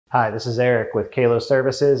Hi, this is Eric with Kalo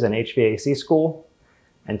Services and HVAC School,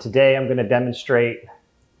 and today I'm going to demonstrate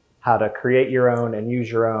how to create your own and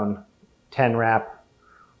use your own 10-wrap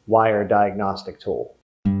wire diagnostic tool.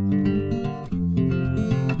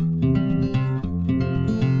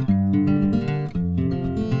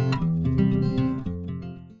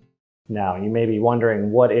 Now, you may be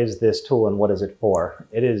wondering, what is this tool and what is it for?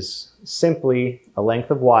 It is simply a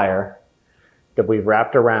length of wire that we've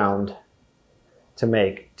wrapped around to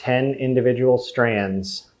make 10 individual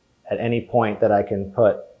strands at any point that I can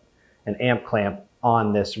put an amp clamp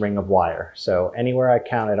on this ring of wire. So anywhere I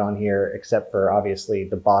count it on here, except for obviously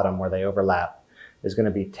the bottom where they overlap, is going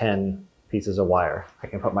to be 10 pieces of wire. I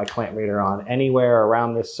can put my clamp meter on anywhere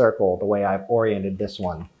around this circle the way I've oriented this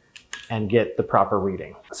one and get the proper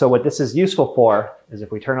reading. So what this is useful for is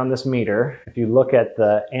if we turn on this meter, if you look at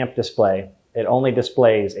the amp display, it only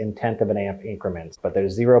displays in 1/10 of an amp increments, but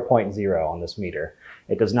there's 0.0 on this meter.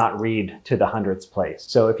 It does not read to the hundredths place.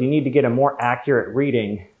 So if you need to get a more accurate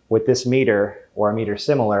reading with this meter or a meter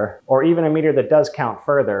similar, or even a meter that does count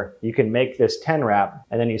further, you can make this 10 wrap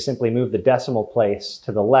and then you simply move the decimal place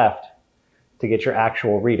to the left to get your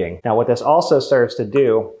actual reading. Now what this also serves to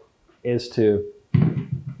do is to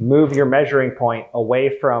move your measuring point away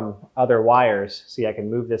from other wires. See, I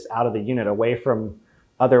can move this out of the unit away from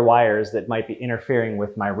other wires that might be interfering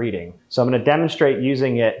with my reading. So I'm going to demonstrate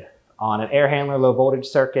using it on an air handler low voltage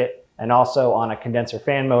circuit and also on a condenser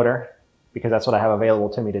fan motor, because that's what I have available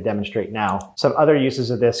to me to demonstrate now. Some other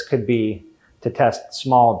uses of this could be to test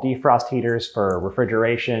small defrost heaters for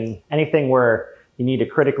refrigeration, anything where you need to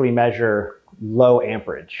critically measure low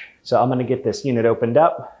amperage. So I'm going to get this unit opened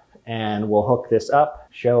up and we'll hook this up,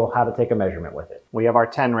 show how to take a measurement with it. We have our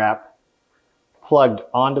 10 wrap plugged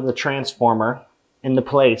onto the transformer in the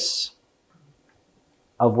place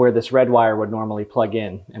of where this red wire would normally plug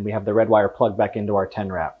in, and we have the red wire plugged back into our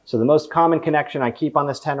 10 wrap. So the most common connection I keep on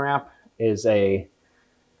this 10 wrap is a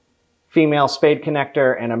female spade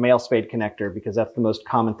connector and a male spade connector, because that's the most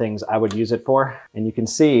common things I would use it for. And you can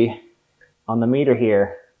see on the meter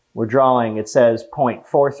here, we're drawing, it says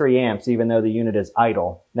 0.43 amps, even though the unit is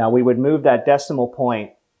idle. Now we would move that decimal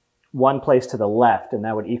point one place to the left, and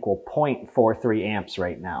that would equal 0.43 amps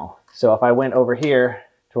right now. So if I went over here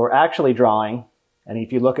to where we're actually drawing, and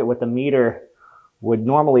if you look at what the meter would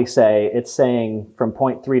normally say, it's saying from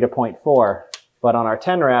 0.3 to 0.4, but on our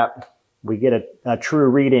 10 wrap, we get a true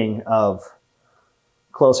reading of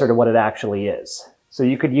closer to what it actually is. So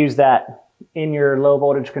you could use that in your low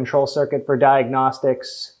voltage control circuit for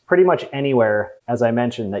diagnostics, pretty much anywhere, as I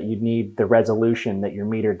mentioned, that you'd need the resolution that your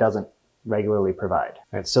meter doesn't regularly provide.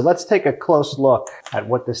 All right, so let's take a close look at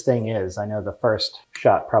what this thing is. I know the first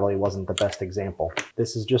shot probably wasn't the best example.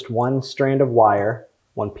 This is just one strand of wire,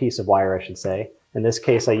 one piece of wire, I should say. In this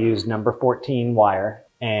case, I used number 14 wire,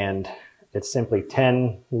 and it's simply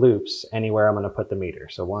 10 loops anywhere I'm going to put the meter.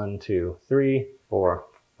 So 1, 2, 3, 4,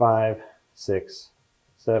 5, 6,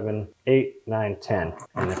 7, 8, 9, 10.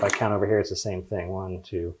 And if I count over here, it's the same thing. 1,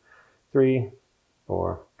 2, 3,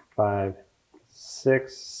 4, 5,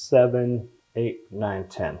 6, 7, 8, 9,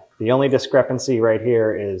 10. The only discrepancy right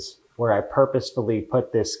here is where I purposefully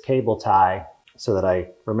put this cable tie so that I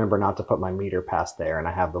remember not to put my meter past there and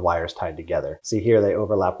I have the wires tied together. See here, they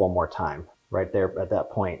overlap one more time. Right there at that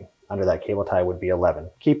point, under that cable tie would be 11.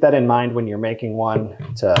 Keep that in mind when you're making one,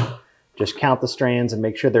 to just count the strands and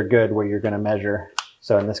make sure they're good where you're going to measure.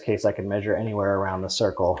 So in this case, I can measure anywhere around the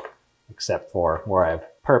circle except for where I've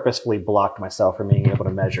purposefully blocked myself from being able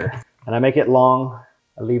to measure. And I make it long.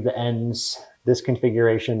 I leave the ends, this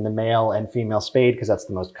configuration, the male and female spade, because that's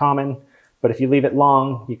the most common. But if you leave it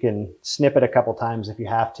long, you can snip it a couple times if you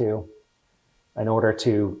have to in order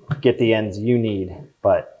to get the ends you need.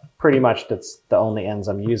 But pretty much that's the only ends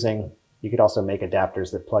I'm using. You could also make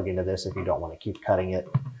adapters that plug into this if you don't want to keep cutting it.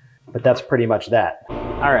 But that's pretty much that.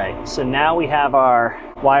 All right, so now we have our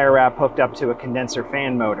wire wrap hooked up to a condenser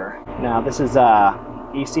fan motor. Now this is a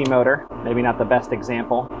EC motor, maybe not the best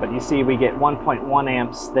example, but you see we get 1.1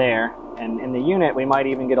 amps there. And in the unit, we might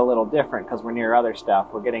even get a little different because we're near other stuff.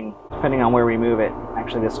 We're getting, depending on where we move it,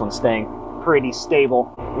 actually this one's staying pretty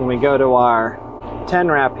stable. When we go to our 10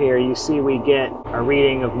 wrap here, you see we get a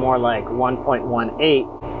reading of more like 1.18,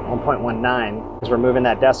 1.19, because we're moving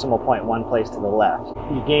that decimal point one place to the left.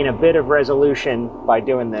 You gain a bit of resolution by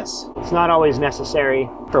doing this. It's not always necessary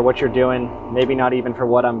for what you're doing, maybe not even for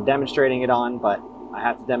what I'm demonstrating it on, but I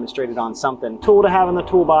have to demonstrate it on something. Tool to have in the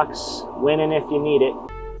toolbox, winning if you need it.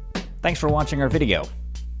 Thanks for watching our video.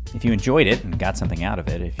 If you enjoyed it and got something out of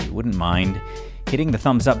it, if you wouldn't mind hitting the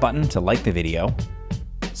thumbs up button to like the video,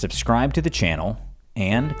 subscribe to the channel,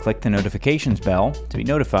 and click the notifications bell to be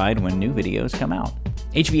notified when new videos come out.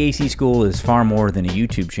 HVAC School is far more than a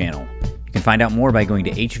YouTube channel. You can find out more by going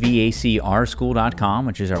to hvacrschool.com,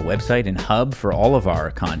 which is our website and hub for all of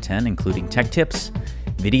our content, including tech tips,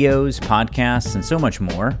 videos, podcasts, and so much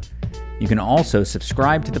more. You can also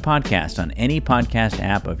subscribe to the podcast on any podcast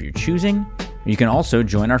app of your choosing. You can also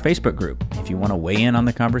join our Facebook group if you want to weigh in on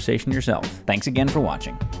the conversation yourself. Thanks again for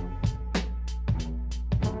watching.